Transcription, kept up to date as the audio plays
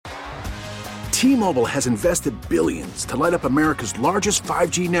T-Mobile has invested billions to light up America's largest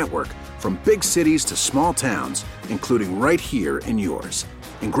 5G network, from big cities to small towns, including right here in yours.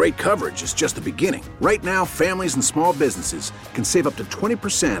 And great coverage is just the beginning. Right now, families and small businesses can save up to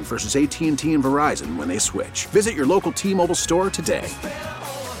 20% versus AT&T and Verizon when they switch. Visit your local T-Mobile store today.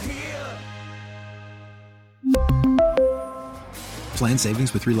 Plan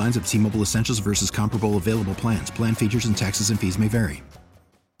savings with 3 lines of T-Mobile Essentials versus comparable available plans. Plan features and taxes and fees may vary.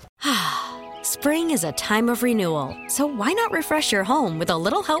 Spring is a time of renewal, so why not refresh your home with a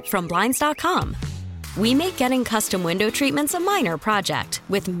little help from Blinds.com? We make getting custom window treatments a minor project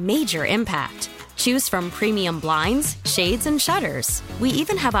with major impact. Choose from premium blinds, shades, and shutters. We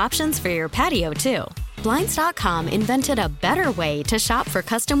even have options for your patio, too. Blinds.com invented a better way to shop for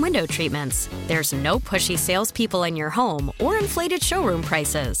custom window treatments. There's no pushy salespeople in your home or inflated showroom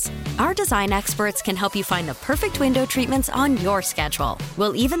prices. Our design experts can help you find the perfect window treatments on your schedule.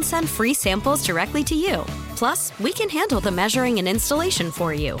 We'll even send free samples directly to you. Plus, we can handle the measuring and installation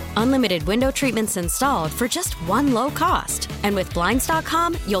for you. Unlimited window treatments installed for just one low cost. And with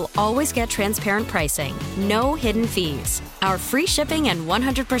Blinds.com, you'll always get transparent pricing. No hidden fees. Our free shipping and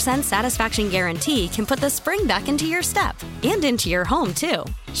 100% satisfaction guarantee can put the spring back into your step and into your home, too.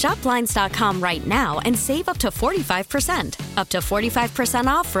 Shop Blinds.com right now and save up to 45%. Up to 45%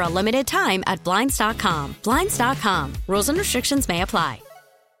 off for a limited time at Blinds.com. Blinds.com. Rules and restrictions may apply.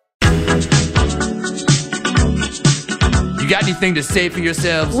 You got anything to say for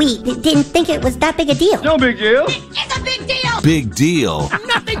yourselves? We didn't think it was that big a deal. No big deal. It's a big deal. Big deal.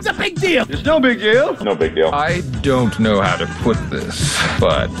 Nothing's a big deal. It's no big deal. No big deal. I don't know how to put this,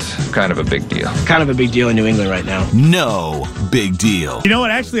 but kind of a big deal. Kind of a big deal in New England right now. No big deal. You know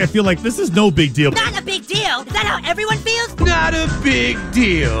what? Actually, I feel like this is no big deal. Not a big deal. Is that how everyone feels? Not a big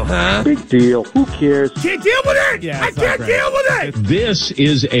deal, huh? Big deal. Who cares? Can't deal with it. Yeah, I can't deal with it. This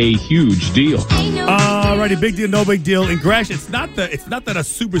is a huge deal. Alrighty, big deal, no big deal. And Gresh, it's not that a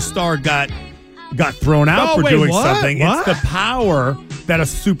superstar got thrown out for doing something. What? It's the power that a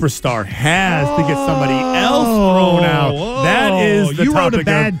superstar has to get somebody else thrown out. Whoa. That is the you topic wrote a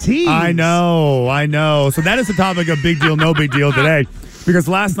bad tease. I know. So that is the topic of big deal, no big deal today. Because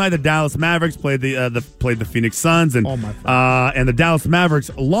last night the Dallas Mavericks played the Phoenix Suns, and the Dallas Mavericks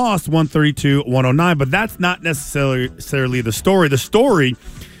lost 132-109. But that's not necessarily the story. The story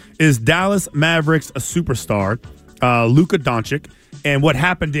is Dallas Mavericks, a superstar, Luka Doncic, and what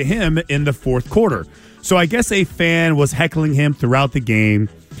happened to him in the fourth quarter. So I guess a fan was heckling him throughout the game,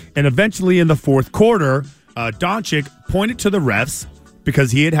 and eventually in the fourth quarter, Doncic pointed to the refs because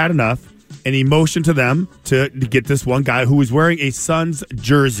he had enough, and he motioned to them to get this one guy who was wearing a Suns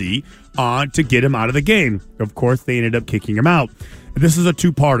jersey on to get him out of the game. Of course, they ended up kicking him out. This is a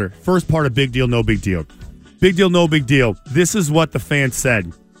two-parter. First part of big deal, no big deal. Big deal, no big deal. This is what the fans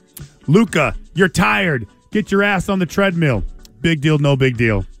said. Luka, you're tired. Get your ass on the treadmill. Big deal, no big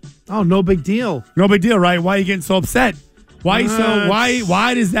deal. Oh, no big deal. No big deal, right? Why are you getting so upset? Why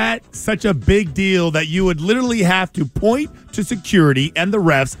is that such a big deal that you would literally have to point to security and the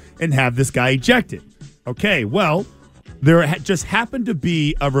refs and have this guy ejected? Okay, well, there just happened to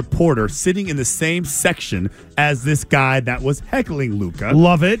be a reporter sitting in the same section as this guy that was heckling Luka.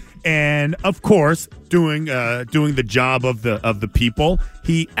 Love it. And of course, doing the job of the people,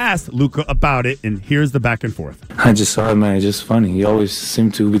 he asked Luka about it, and here's the back and forth. I just saw it, man. It's just funny. You always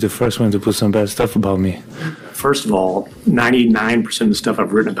seem to be the first one to put some bad stuff about me. First of all, 99% of the stuff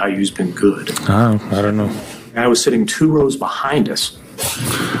I've written about you has been good. I don't know. I was sitting 2 rows behind us.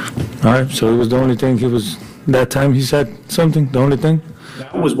 All right, so it was the only thing that time he said something, the only thing?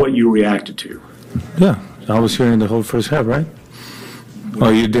 That was what you reacted to. Yeah, I was hearing the whole first half, right? Oh,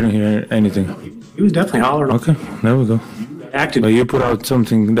 you didn't hear anything? He was definitely hollering. Okay, there we go. But you put out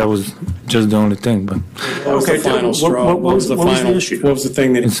something that was just the only thing. But what was the final straw? What was the issue? What was the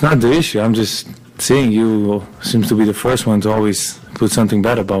thing that... It's not the issue. I'm just saying you seems to be the first one to always put something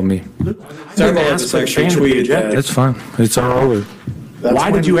bad about me. That's fine. It's all over.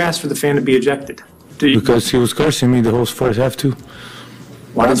 Why did you ask for the fan to be ejected? Because he was cursing me the whole first half too.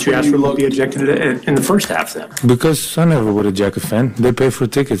 Why didn't you ask for him to be ejected in the first half then? Because I never would eject a fan. They pay for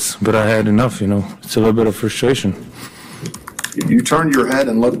tickets, but I had enough, It's a little bit of frustration. You turned your head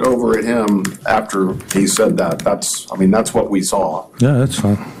and looked over at him after he said that. That's what we saw. Yeah, that's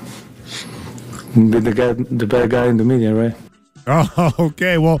fine. The bad guy in the media, right? Oh,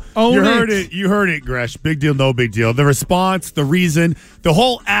 okay. Well, you heard it, Gresh. Big deal, no big deal. The response, the reason, the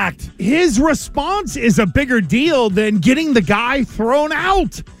whole act. His response is a bigger deal than getting the guy thrown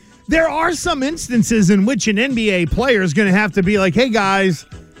out. There are some instances in which an NBA player is going to have to be like, hey, guys,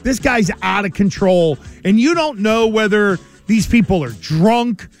 this guy's out of control. And you don't know whether These people are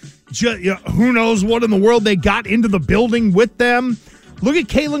drunk. Who knows what in the world they got into the building with them. Look at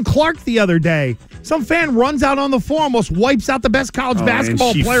Caitlin Clark the other day. Some fan runs out on the floor, almost wipes out the best college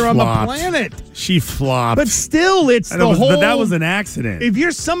basketball player on the planet. She flopped. But still, it's But that was an accident. If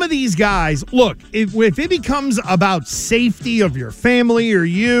you're some of these guys, look, if it becomes about safety of your family or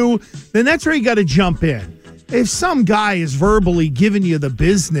you, then that's where you got to jump in. If some guy is verbally giving you the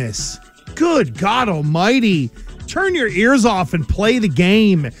business, good God almighty, turn your ears off and play the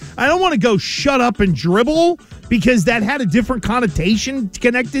game. I don't want to go shut up and dribble because that had a different connotation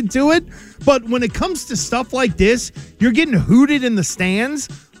connected to it. But when it comes to stuff like this, you're getting hooted in the stands.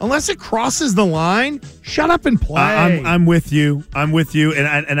 Unless it crosses the line, shut up and play. I'm with you.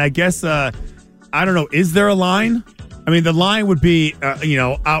 And I guess, I don't know, is there a line? I mean, the line would be,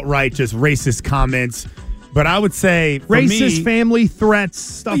 outright just racist comments. But I would say for racist family threats,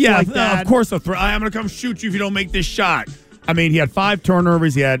 stuff like that. Of course, I'm going to come shoot you if you don't make this shot. I mean, he had 5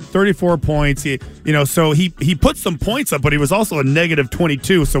 turnovers. He had 34 points. So he put some points up, but he was also a negative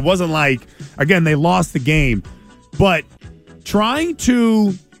 22. So it wasn't like, again, they lost the game. But trying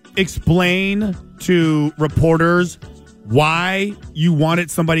to explain to reporters why you wanted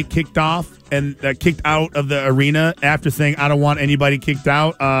somebody kicked off and kicked out of the arena after saying, I don't want anybody kicked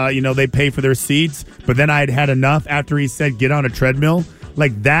out. They pay for their seats. But then I had enough after he said, get on a treadmill.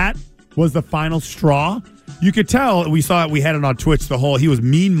 Like, that was the final straw. You could tell, we saw it, we had it on Twitch, he was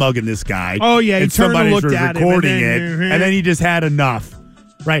mean mugging this guy. Oh, yeah, he turned and looked at him. Recording it, and then he just had enough.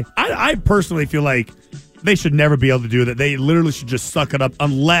 Right? I personally feel like they should never be able to do that. They literally should just suck it up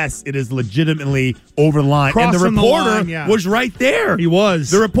unless it is legitimately over the line. Crossing and the reporter was right there. He was.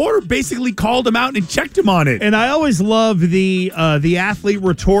 The reporter basically called him out and checked him on it. And I always love the athlete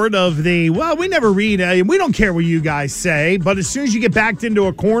retort of we never read, we don't care what you guys say, but as soon as you get backed into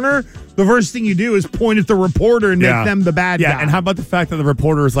a corner, the first thing you do is point at the reporter and make them the bad guy. Yeah, and how about the fact that the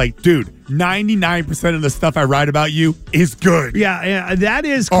reporter is like, dude, 99% of the stuff I write about you is good. Yeah, that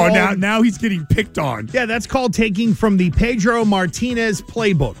is called... Oh, now he's getting picked on. Yeah, that's called taking from the Pedro Martinez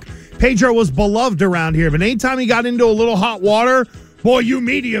playbook. Pedro was beloved around here, but anytime he got into a little hot water, boy, you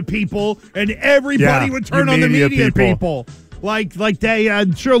media people, and everybody would turn on the media people. Like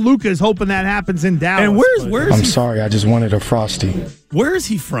I'm sure Luka is hoping that happens in Dallas. And where's I'm sorry, I just wanted a Frosty. Where is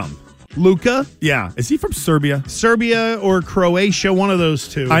he from? Luka? Yeah. Is he from Serbia? Serbia or Croatia, one of those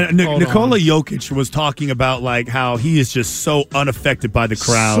two. Nikola Jokic was talking about how he is just so unaffected by the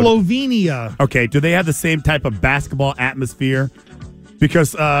crowd. Slovenia. Okay, do they have the same type of basketball atmosphere?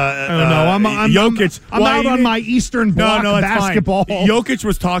 Because I don't know. I'm Jokic. I'm out on my Eastern Bloc basketball. Fine. Jokic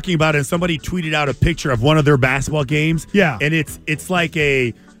was talking about it, and somebody tweeted out a picture of one of their basketball games. Yeah, and it's like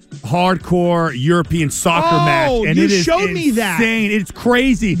a hardcore European soccer match. And you it is showed me that. Insane. It's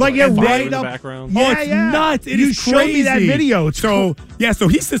crazy. Like you're right in up. The background. Oh, it's nuts. It is crazy. You showed me that video. So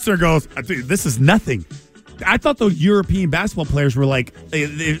he sits there and goes, this is nothing. I thought the European basketball players were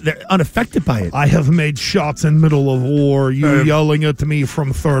they're unaffected by it. I have made shots in middle of war. You yelling at me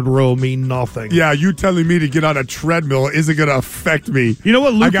from third row mean nothing. Yeah, you telling me to get on a treadmill isn't going to affect me. You know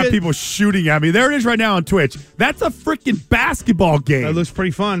what, Luka? I got people shooting at me. There it is right now on Twitch. That's a freaking basketball game. That looks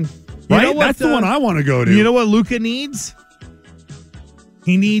pretty fun. Right? That's the one I want to go to. You know what Luka needs?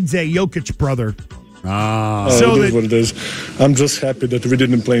 He needs a Jokic brother. So it is what it is. I'm just happy that we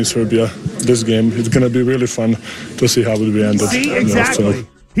didn't play in Serbia this game. It's going to be really fun to see how it will be ended. See, exactly.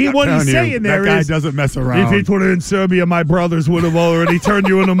 What he's saying there that is, guy doesn't mess around. If it were in Serbia, my brothers would have already turned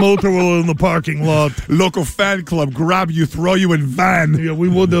you in a motorwheel in the parking lot. Local fan club, grab you, throw you in van. Yeah, we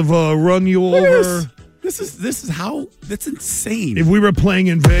would have run you over. This is how, that's insane. If we were playing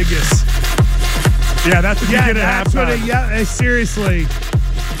in Vegas. Yeah, that's what you get at halftime. Seriously.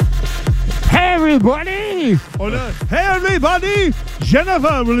 Hey, everybody! Hey, everybody!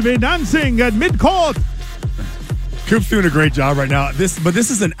 Jennifer will be dancing at midcourt. Coop's doing a great job right now. This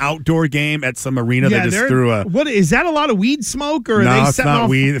is an outdoor game at some arena. They just threw a... What is that? A lot of weed smoke, or are no, they setting not off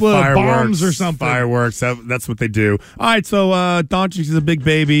weed, bombs or something? Fireworks. That's what they do. All right, so Doncic is a big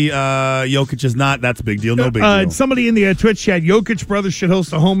baby. Jokic is not. That's a big deal. No big deal. Somebody in the Twitch chat, Jokic brothers should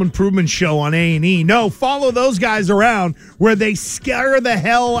host a home improvement show on A&E. No, follow those guys around where they scare the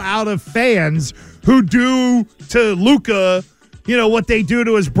hell out of fans who do to Luka, what they do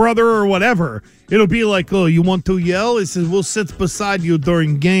to his brother or whatever. It'll be like, oh, you want to yell? It says, we'll sit beside you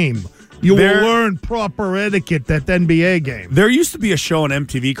during game. You will learn proper etiquette at the NBA game. There used to be a show on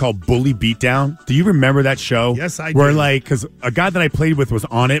MTV called Bully Beatdown. Do you remember that show? Yes, I do. Where because a guy that I played with was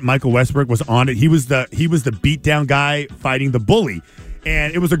on it. Michael Westbrook was on it. He was the beatdown guy fighting the bully.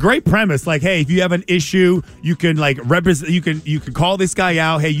 And it was a great premise. Like, hey, if you have an issue, you can represent. You can call this guy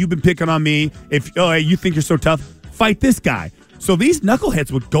out. Hey, you've been picking on me. Hey, you think you're so tough. fight this guy. So these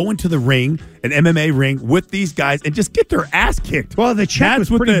knuckleheads would go into the ring, an MMA ring, with these guys and just get their ass kicked. Well, the check was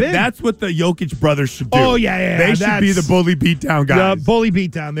pretty big. That's what the Jokic brothers should do. Oh, yeah. They should be the bully beatdown guys. The bully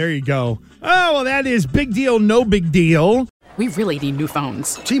beatdown. There you go. Oh, well, that is big deal, no big deal. We really need new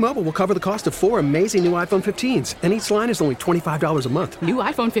phones. T-Mobile will cover the cost of 4 amazing new iPhone 15s, and each line is only $25 a month. New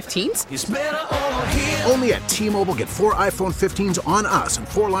iPhone 15s? It's better over here. Only at T-Mobile, get 4 iPhone 15s on us and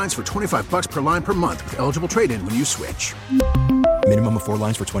 4 lines for $25 per line per month with eligible trade-in when you switch. Minimum of 4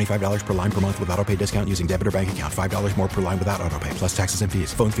 lines for $25 per line per month with autopay discount using debit or bank account. $5 more per line without autopay, plus taxes and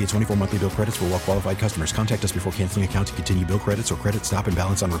fees. Phone fee at 24 monthly bill credits for well-qualified customers. Contact us before canceling account to continue bill credits or credit stop and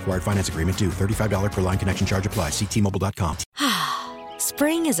balance on required finance agreement due. $35 per line connection charge applies. See T-Mobile.com.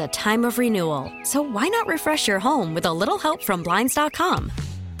 Spring is a time of renewal, so why not refresh your home with a little help from Blinds.com?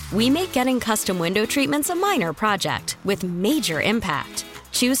 We make getting custom window treatments a minor project with major impact.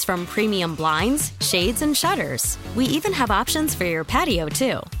 Choose from premium blinds, shades, and shutters. We even have options for your patio,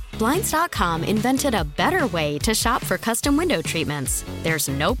 too. Blinds.com invented a better way to shop for custom window treatments. There's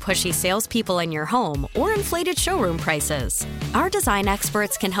no pushy salespeople in your home or inflated showroom prices. Our design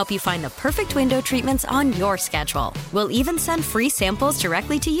experts can help you find the perfect window treatments on your schedule. We'll even send free samples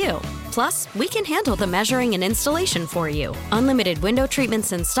directly to you. Plus, we can handle the measuring and installation for you. Unlimited window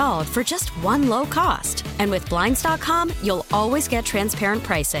treatments installed for just one low cost. And with Blinds.com, you'll always get transparent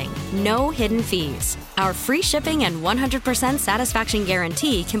pricing. No hidden fees. Our free shipping and 100% satisfaction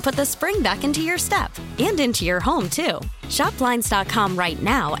guarantee can put the spring back into your step and into your home, too. Shop Blinds.com right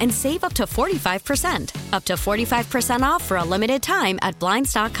now and save up to 45%. Up to 45% off for a limited time at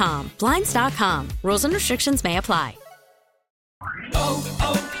Blinds.com. Blinds.com. Rules and restrictions may apply.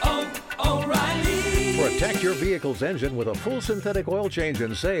 Protect your vehicle's engine with a full synthetic oil change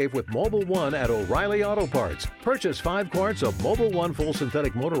and save with Mobile One at O'Reilly Auto Parts. Purchase 5 quarts of Mobile One full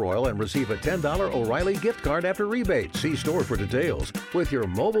synthetic motor oil and receive a $10 O'Reilly gift card after rebate. See store for details. With your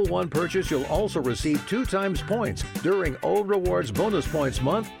Mobile One purchase, you'll also receive 2 times points during O Rewards Bonus Points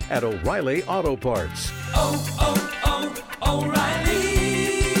Month at O'Reilly Auto Parts. O'Reilly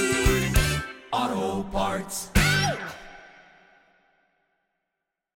Auto Parts.